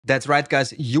That's right,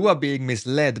 guys. You are being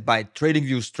misled by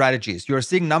TradingView strategies. You're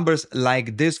seeing numbers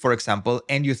like this, for example,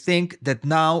 and you think that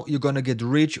now you're going to get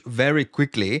rich very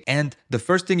quickly. And the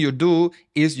first thing you do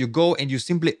is you go and you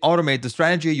simply automate the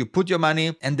strategy, you put your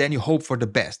money, and then you hope for the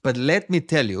best. But let me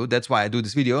tell you, that's why I do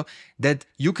this video, that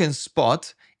you can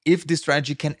spot if this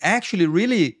strategy can actually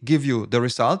really give you the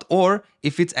result or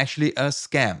if it's actually a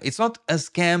scam. It's not a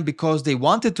scam because they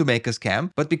wanted to make a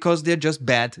scam, but because they're just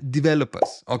bad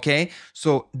developers, okay?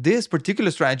 So this particular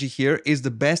strategy here is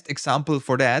the best example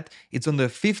for that. It's on the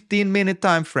 15-minute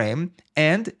time frame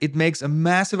and it makes a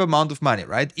massive amount of money,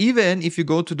 right? Even if you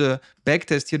go to the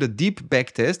backtest here, the deep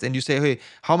backtest, and you say, hey,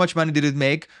 how much money did it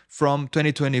make from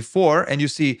 2024? And you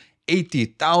see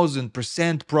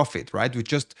 80,000% profit, right? With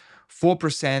just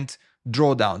 4%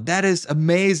 drawdown. That is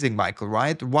amazing, Michael,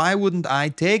 right? Why wouldn't I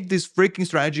take this freaking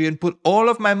strategy and put all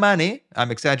of my money, I'm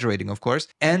exaggerating, of course,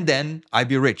 and then I'd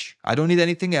be rich. I don't need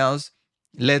anything else.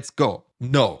 Let's go.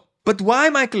 No. But why,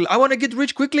 Michael? I want to get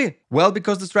rich quickly. Well,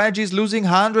 because the strategy is losing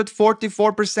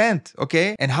 144%,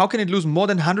 okay? And how can it lose more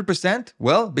than 100%?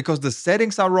 Well, because the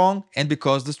settings are wrong and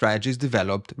because the strategy is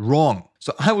developed wrong.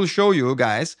 So I will show you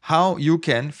guys how you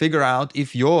can figure out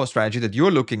if your strategy that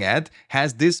you're looking at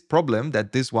has this problem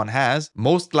that this one has.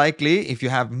 Most likely, if you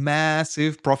have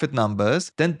massive profit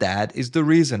numbers, then that is the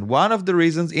reason. One of the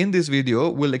reasons in this video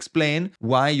will explain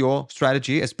why your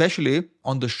strategy, especially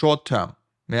on the short term,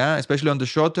 yeah, especially on the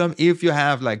short term, if you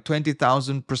have like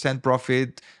 20,000%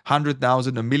 profit,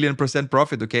 100,000, a million%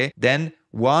 profit, okay, then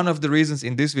one of the reasons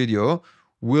in this video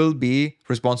will be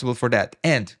responsible for that.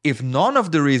 And if none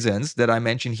of the reasons that I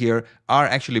mentioned here are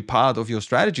actually part of your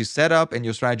strategy setup and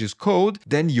your strategy's code,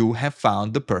 then you have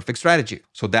found the perfect strategy.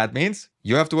 So that means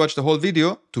you have to watch the whole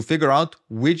video to figure out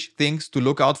which things to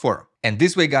look out for. And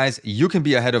this way, guys, you can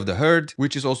be ahead of the herd,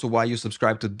 which is also why you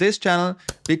subscribe to this channel,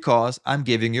 because I'm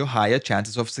giving you higher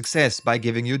chances of success by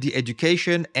giving you the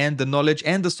education and the knowledge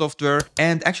and the software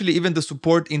and actually even the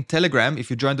support in Telegram.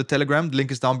 If you join the Telegram, the link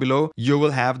is down below, you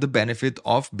will have the benefit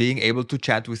of being able to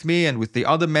chat with me and with the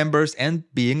other members and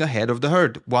being ahead of the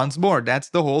herd. Once more, that's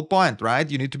the whole point, right?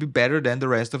 You need to be better than the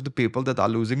rest of the people that are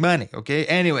losing money, okay?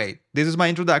 Anyway, this is my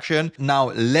introduction.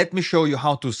 Now, let me show you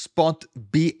how to spot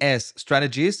BS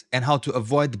strategies and how to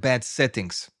avoid bad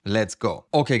settings. Let's go.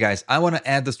 Okay, guys, I want to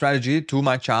add the strategy to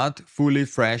my chart fully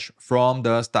fresh from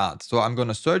the start. So I'm going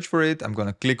to search for it. I'm going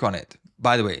to click on it.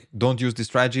 By the way, don't use this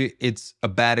strategy. It's a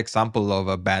bad example of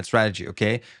a bad strategy,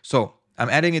 okay? So I'm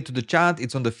adding it to the chart.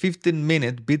 It's on the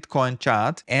 15-minute Bitcoin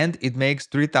chart and it makes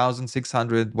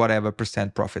 3,600 whatever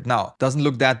percent profit. Now, doesn't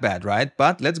look that bad, right?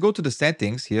 But let's go to the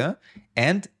settings here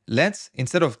and let's,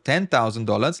 instead of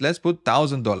 $10,000, let's put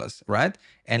 $1,000, right?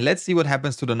 And let's see what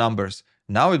happens to the numbers.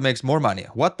 Now it makes more money.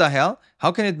 What the hell?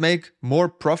 How can it make more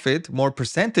profit, more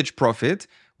percentage profit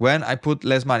when I put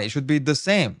less money? It should be the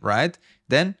same, right?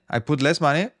 Then I put less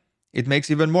money, it makes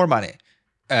even more money.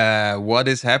 What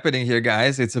is happening here,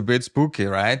 guys? It's a bit spooky,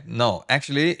 right? No,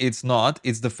 actually, it's not.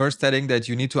 It's the first setting that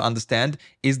you need to understand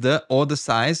is the order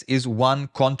size is one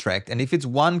contract. And if it's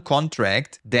one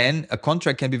contract, then a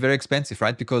contract can be very expensive,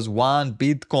 right? Because one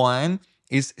Bitcoin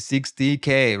is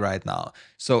 60K right now.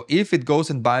 So if it goes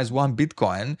and buys one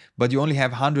Bitcoin, but you only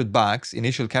have $100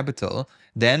 initial capital,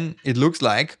 then it looks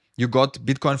like you got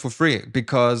Bitcoin for free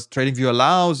because TradingView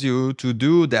allows you to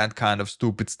do that kind of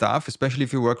stupid stuff, especially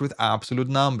if you work with absolute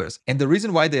numbers. And the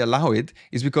reason why they allow it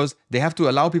is because they have to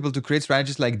allow people to create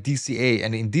strategies like DCA.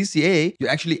 And in DCA, you're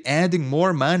actually adding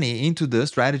more money into the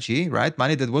strategy, right?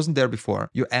 Money that wasn't there before.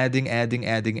 You're adding,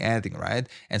 right?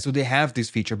 And so they have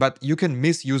this feature, but you can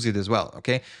misuse it as well,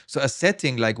 okay? So a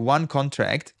setting like one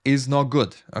contract is not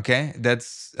good, okay?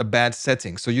 That's a bad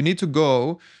setting. So you need to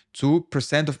go to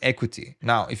percent of equity.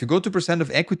 Now, if you go to percent of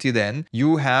equity, then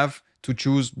you have to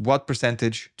choose what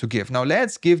percentage to give. Now,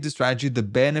 let's give the strategy the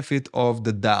benefit of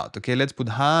the doubt. Okay, let's put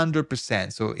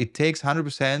 100%. So it takes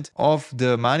 100% of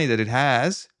the money that it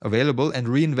has available and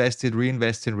reinvest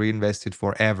it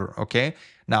forever. Okay,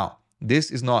 now this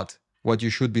is not what you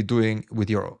should be doing with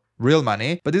your real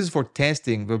money, but this is for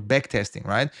testing, the back testing,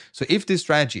 right? So if this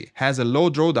strategy has a low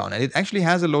drawdown, and it actually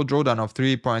has a low drawdown of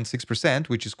 3.6%,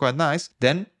 which is quite nice,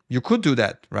 then you could do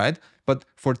that, right? But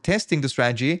for testing the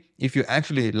strategy, if you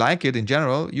actually like it in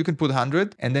general, you can put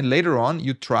 100 and then later on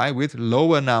you try with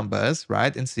lower numbers,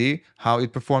 right? And see how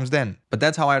it performs then. But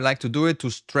that's how I like to do it, to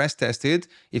stress test it.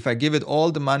 If I give it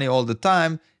all the money all the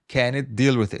time, can it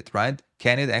deal with it, right?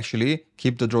 Can it actually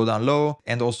keep the drawdown low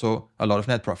and also a lot of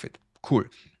net profit? Cool.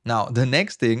 Now, the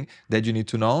next thing that you need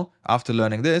to know after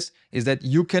learning this is that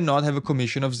you cannot have a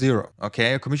commission of zero,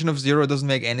 okay? A commission of zero doesn't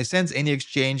make any sense. Any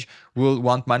exchange will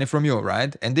want money from you,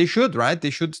 right? And they should, right?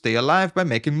 They should stay alive by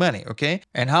making money, okay?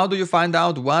 And how do you find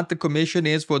out what the commission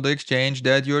is for the exchange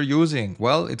that you're using?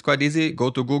 Well, it's quite easy. Go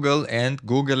to Google and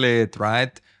Google it,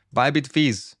 right? Bybit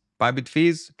fees. Bybit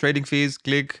fees, trading fees,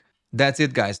 click. That's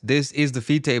it, guys. This is the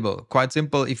fee table. Quite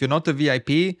simple. If you're not a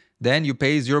VIP, then you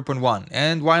pay 0.1.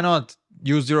 And why not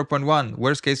use 0.1?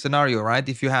 Worst case scenario, right?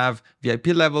 If you have VIP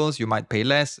levels, you might pay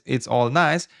less. It's all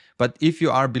nice. But if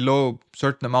you are below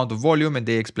certain amount of volume, and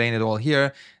they explain it all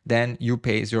here, then you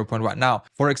pay 0.1. Now,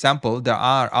 for example, there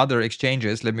are other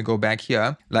exchanges. Let me go back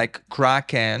here, like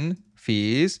Kraken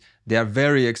fees. They are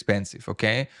very expensive,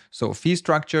 okay? So fee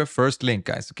structure, first link,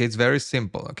 guys, okay? It's very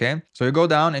simple, okay? So you go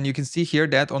down and you can see here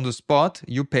that on the spot,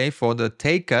 you pay for the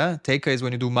taker. Taker is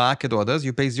when you do market orders,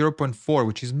 you pay 0.4,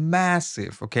 which is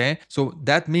massive, okay? So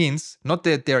that means, not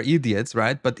that they're idiots,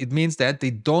 right? But it means that they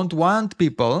don't want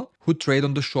people who trade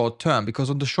on the short term,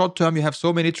 because on the short term you have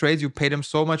so many trades, you pay them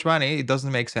so much money, it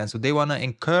doesn't make sense. So they want to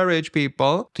encourage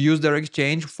people to use their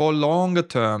exchange for longer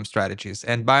term strategies.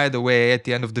 And by the way, at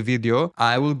the end of the video,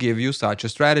 I will give you such a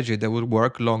strategy that will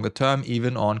work longer term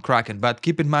even on Kraken. But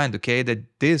keep in mind, okay, that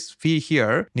this fee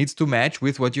here needs to match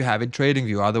with what you have in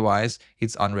TradingView, otherwise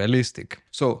it's unrealistic.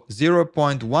 So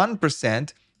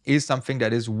 0.1% is something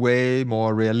that is way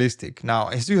more realistic. Now,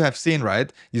 as you have seen,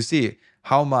 right, you see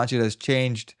how much it has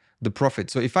changed the profit.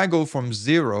 So if I go from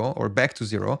zero or back to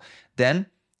zero, then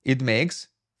it makes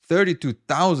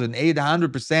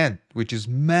 32,800%, which is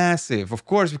massive. Of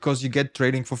course, because you get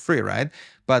trading for free, right?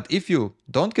 But if you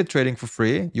don't get trading for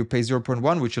free, you pay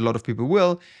 0.1, which a lot of people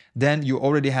will, then you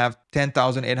already have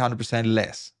 10,800%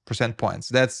 less percent points.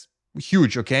 That's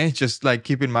huge, okay? Just like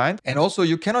keep in mind. And also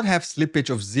you cannot have slippage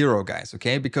of zero, guys,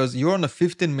 okay? Because you're on a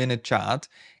 15-minute chart,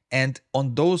 and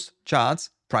on those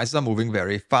charts, prices are moving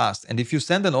very fast. And if you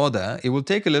send an order, it will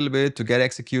take a little bit to get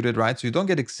executed, right? So you don't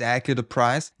get exactly the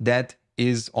price that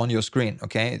is on your screen,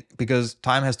 okay? Because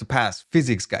time has to pass.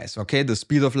 Physics, guys, okay? The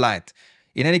speed of light.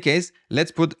 In any case,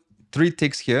 let's put 3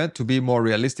 ticks here to be more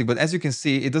realistic. But as you can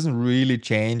see, it doesn't really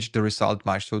change the result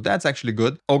much. So that's actually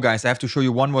good. Oh, guys, I have to show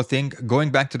you one more thing. Going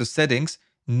back to the settings,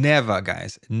 never,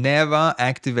 guys, never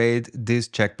activate this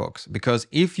checkbox, because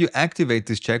if you activate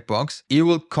this checkbox, it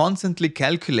will constantly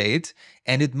calculate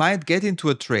and it might get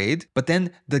into a trade, but then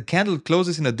the candle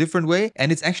closes in a different way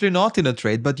and it's actually not in a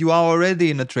trade, but you are already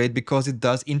in a trade because it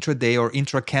does intraday or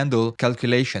intra-candle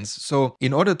calculations. So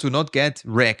in order to not get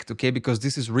wrecked, okay, because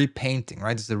this is repainting,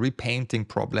 right? It's a repainting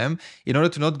problem. In order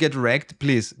to not get wrecked,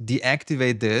 please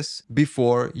deactivate this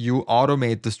before you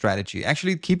automate the strategy.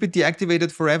 Actually, keep it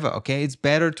deactivated forever, okay? It's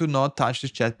better to not touch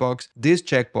this checkbox. This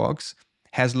checkbox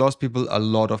has lost people a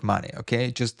lot of money,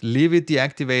 okay? Just leave it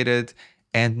deactivated.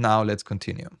 And now let's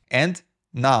continue. And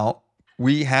now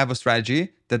we have a strategy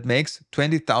that makes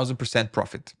 20,000%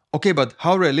 profit. Okay, but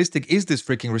how realistic is this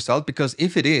freaking result? Because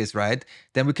if it is, right,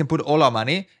 then we can put all our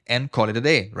money and call it a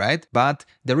day, right? But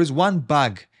there is one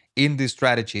bug in this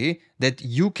strategy that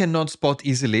you cannot spot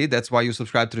easily. That's why you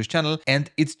subscribe to this channel. And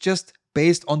it's just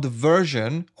based on the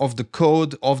version of the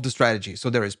code of the strategy. So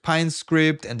there is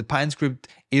PineScript, and the PineScript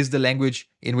is the language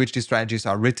in which these strategies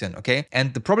are written, okay?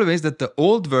 And the problem is that the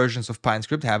old versions of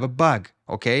PineScript have a bug,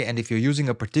 okay? And if you're using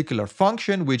a particular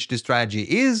function which this strategy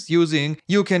is using,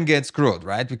 you can get screwed,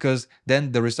 right? Because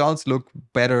then the results look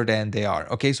better than they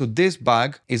are, okay? So this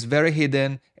bug is very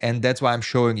hidden, and that's why I'm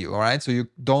showing you, all right? So you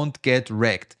don't get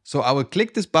wrecked. So I will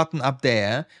click this button up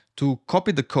there to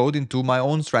copy the code into my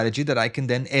own strategy that I can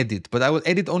then edit. But I will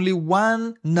edit only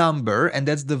one number, and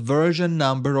that's the version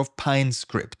number of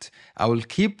PineScript. I will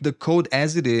keep the code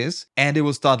as it is, and it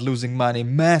will start losing money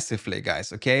massively,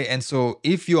 guys, okay? And so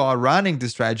if you are running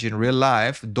this strategy in real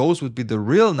life, those would be the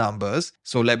real numbers.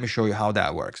 So let me show you how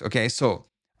that works, okay? So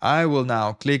I will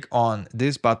now click on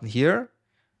this button here.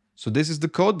 So this is the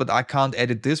code, but I can't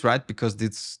edit this, right? Because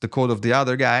it's the code of the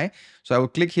other guy. So I will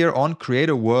click here on create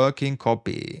a working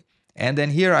copy. And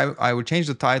then here I will change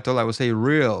the title. I will say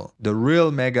the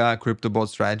real mega crypto bot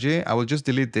strategy. I will just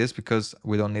delete this because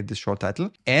we don't need this short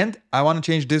title. And I want to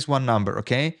change this one number,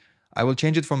 okay? I will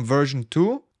change it from version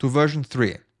 2 to version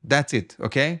 3. That's it,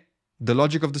 okay? The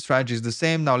logic of the strategy is the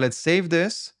same. Now let's save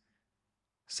this.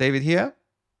 Save it here.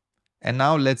 And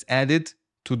now let's add it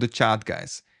to the chart,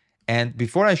 guys. And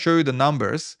before I show you the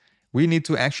numbers, we need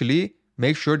to actually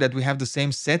make sure that we have the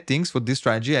same settings for this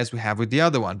strategy as we have with the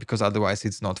other one, because otherwise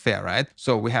it's not fair, right?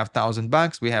 So we have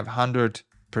 $1,000, we have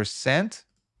 100%,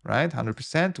 right?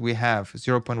 100%. We have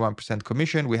 0.1%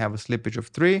 commission. We have a slippage of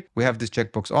 3. We have this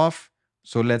checkbox off.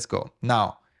 So let's go.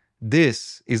 Now,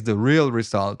 This is the real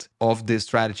result of this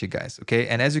strategy, guys, okay?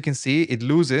 And as you can see, it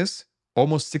loses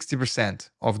almost 60%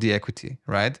 of the equity,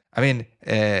 right? I mean,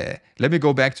 let me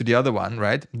go back to the other one,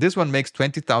 right? This one makes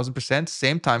 20,000%,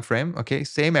 same time frame, okay?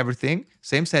 Same everything,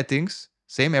 same settings,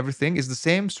 same everything. Is the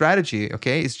same strategy,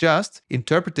 okay? It's just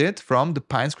interpreted from the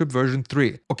PineScript version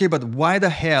 3. Okay, but why the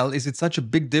hell is it such a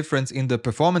big difference in the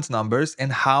performance numbers,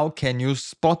 and how can you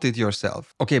spot it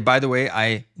yourself? Okay, by the way,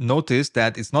 I noticed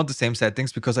that it's not the same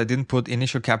settings because I didn't put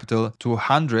initial capital to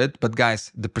 100, but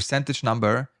guys, the percentage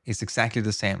number is exactly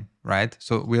the same, right?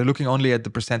 So we're looking only at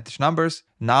the percentage numbers.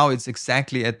 Now it's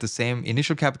exactly at the same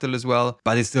initial capital as well,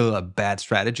 but it's still a bad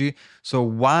strategy. So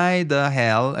why the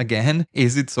hell, again,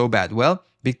 is it so bad? Well,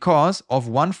 because of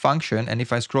one function. And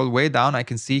if I scroll way down, I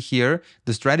can see here,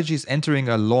 the strategy is entering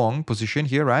a long position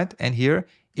here, right? And here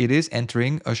it is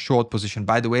entering a short position.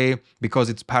 By the way, because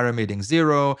it's parameting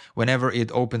 0, whenever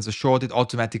it opens a short, it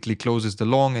automatically closes the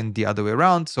long and the other way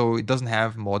around. So it doesn't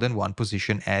have more than one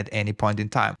position at any point in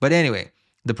time. But anyway,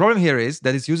 the problem here is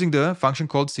that it's using the function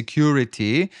called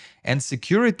security, and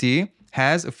security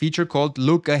has a feature called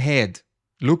look ahead.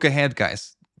 Look ahead,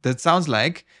 guys. That sounds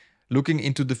like looking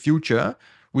into the future,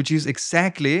 which is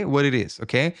exactly what it is,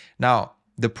 okay? Now,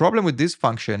 the problem with this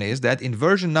function is that in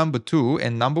version number 2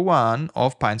 and number 1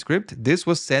 of PineScript, this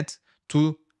was set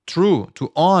to true,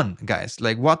 to on, guys.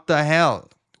 Like, what the hell?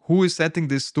 Who is setting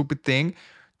this stupid thing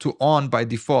to on by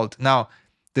default? Now,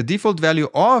 the default value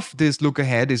of this look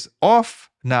ahead is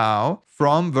off now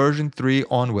from version 3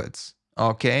 onwards.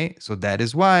 Okay, so that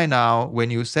is why now when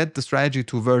you set the strategy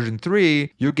to version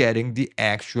 3, you're getting the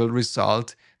actual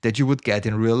result that you would get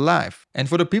in real life. And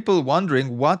for the people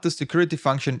wondering what the security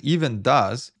function even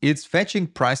does, it's fetching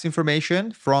price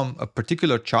information from a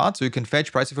particular chart. So you can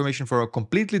fetch price information for a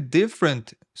completely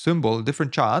different symbol,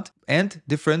 different chart, and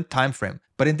different time frame.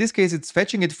 But in this case, it's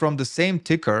fetching it from the same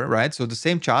ticker, right? So the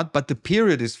same chart, but the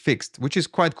period is fixed, which is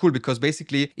quite cool because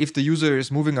basically if the user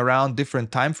is moving around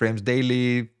different time frames,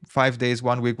 daily, 5 days,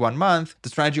 1 week, 1 month, the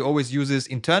strategy always uses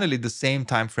internally the same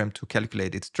time frame to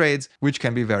calculate its trades, which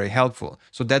can be very helpful.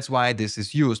 So that's why this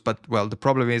is used. But well, the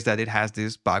problem is that it has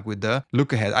this bug with the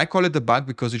look ahead. I call it the bug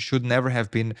because it should never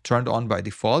have been turned on by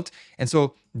default. And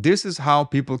so this is how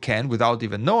people can, without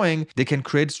even knowing, they can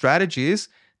create strategies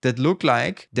that look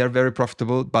like they're very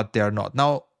profitable, but they're not.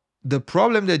 Now, the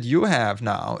problem that you have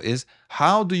now is,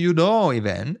 how do you know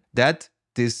even that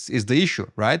this is the issue,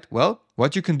 right? Well,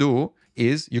 what you can do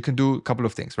is you can do a couple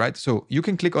of things, right? So you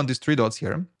can click on these 3 dots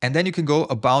here, and then you can go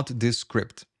about this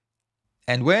script.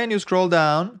 And when you scroll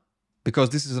down, because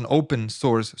this is an open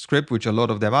source script, which a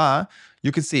lot of them are,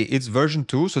 you can see it's version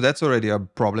 2. So that's already a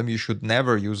problem. You should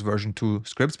never use version 2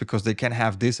 scripts because they can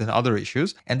have this and other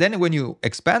issues. And then when you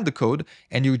expand the code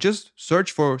and you just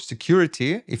search for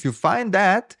security, if you find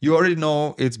that, you already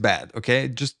know it's bad, okay?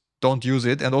 Just don't use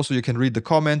it. And also you can read the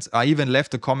comments. I even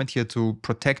left a comment here to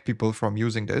protect people from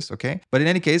using this, okay? But in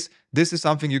any case, this is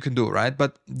something you can do, right?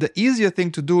 But the easier thing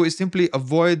to do is simply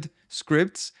avoid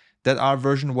scripts that are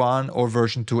version 1 or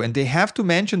version 2, and they have to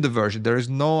mention the version. There is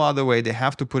no other way. They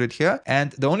have to put it here.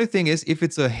 And the only thing is, if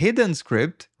it's a hidden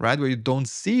script, right, where you don't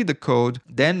see the code,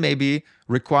 then maybe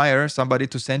require somebody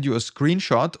to send you a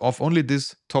screenshot of only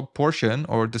this top portion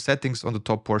or the settings on the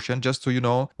top portion, just so you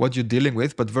know what you're dealing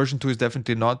with. But version 2 is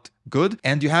definitely not good.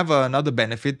 And you have another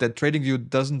benefit that TradingView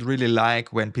doesn't really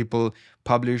like when people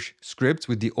publish scripts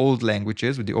with the old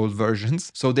languages, with the old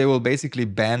versions. So they will basically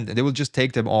they will just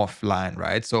take them offline,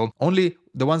 right? So only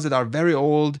the ones that are very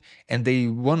old and they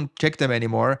won't check them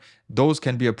anymore, those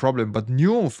can be a problem. But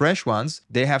new, fresh ones,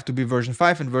 they have to be version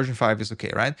 5, and version 5 is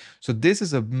okay, right? So this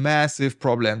is a massive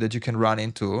problem that you can run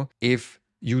into if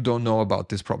you don't know about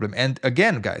this problem. And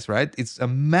again, guys, right? It's a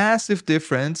massive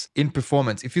difference in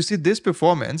performance. If you see this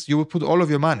performance, you will put all of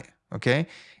your money, okay?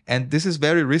 And this is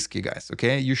very risky, guys,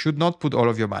 okay? You should not put all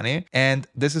of your money. And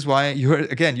this is why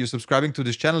you're subscribing to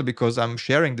this channel, because I'm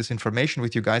sharing this information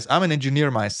with you guys. I'm an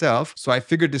engineer myself, so I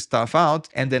figured this stuff out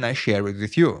and then I share it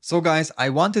with you. So guys, I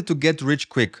wanted to get rich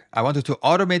quick. I wanted to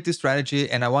automate this strategy,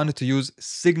 and I wanted to use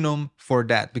SIGNUM for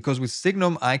that, because with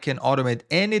SIGNUM, I can automate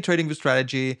any TradingView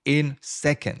strategy in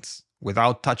seconds,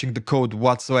 without touching the code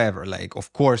whatsoever. Like,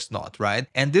 of course not, right?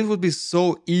 And this would be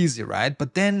so easy, right?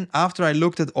 But then after I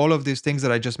looked at all of these things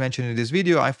that I just mentioned in this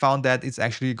video, I found that it's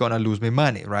actually gonna lose me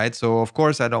money, right? So of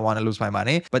course I don't wanna lose my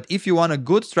money. But if you want a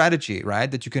good strategy,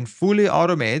 right, that you can fully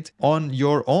automate on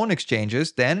your own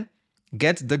exchanges, then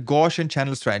get the Gaussian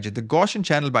channel strategy. The Gaussian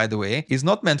channel, by the way, is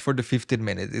not meant for the 15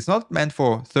 minutes. It's not meant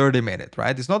for 30 minutes,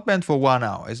 right? It's not meant for 1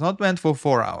 hour. It's not meant for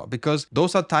 4 hours, because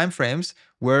those are time frames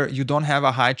where you don't have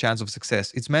a high chance of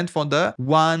success. It's meant for the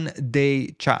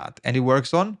 1-day chart, and it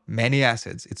works on many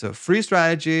assets. It's a free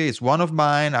strategy. It's one of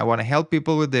mine. I want to help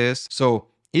people with this. So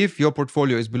if your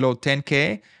portfolio is below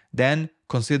 10K, then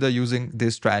consider using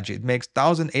this strategy. It makes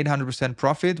 1,800%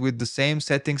 profit with the same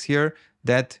settings here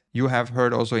that you have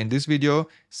heard also in this video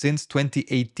since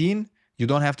 2018. You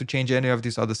don't have to change any of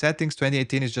these other settings.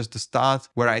 2018 is just the start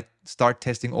where I start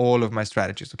testing all of my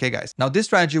strategies. Okay, guys. Now, this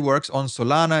strategy works on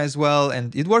Solana as well,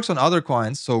 and it works on other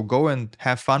coins. So go and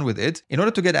have fun with it. In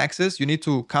order to get access, you need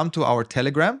to come to our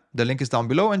Telegram. The link is down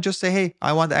below, and just say, hey,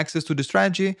 I want access to the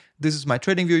strategy. This is my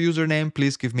TradingView username.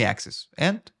 Please give me access.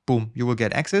 And boom, you will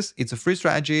get access. It's a free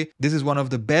strategy. This is one of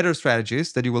the better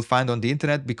strategies that you will find on the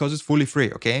internet because it's fully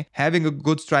free. Okay. Having a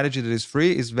good strategy that is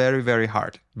free is very, very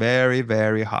hard. Very,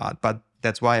 very hard. But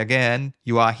that's why, again,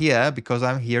 you are here, because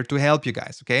I'm here to help you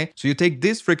guys, okay? So you take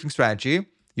this freaking strategy,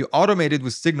 you automate it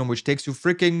with SIGNUM, which takes you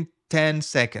freaking 10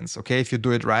 seconds, okay? If you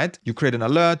do it right, you create an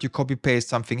alert, you copy paste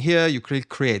something here, you click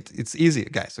create. It's easy,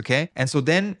 guys, okay? And so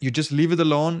then you just leave it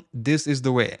alone. This is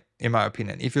the way, in my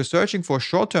opinion. If you're searching for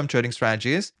short-term trading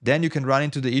strategies, then you can run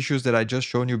into the issues that I just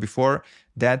shown you before,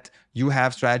 that you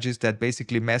have strategies that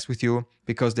basically mess with you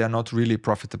because they're not really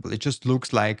profitable. It just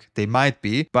looks like they might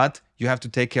be, but you have to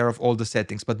take care of all the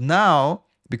settings. But now,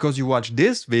 because you watch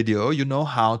this video, you know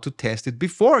how to test it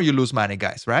before you lose money,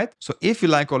 guys, right? So if you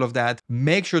like all of that,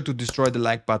 make sure to destroy the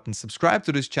like button, subscribe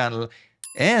to this channel,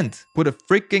 and put a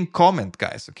freaking comment,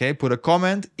 guys, okay? Put a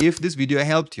comment if this video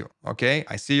helped you, okay?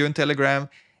 I see you in Telegram,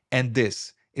 and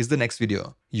this is the next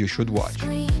video you should watch.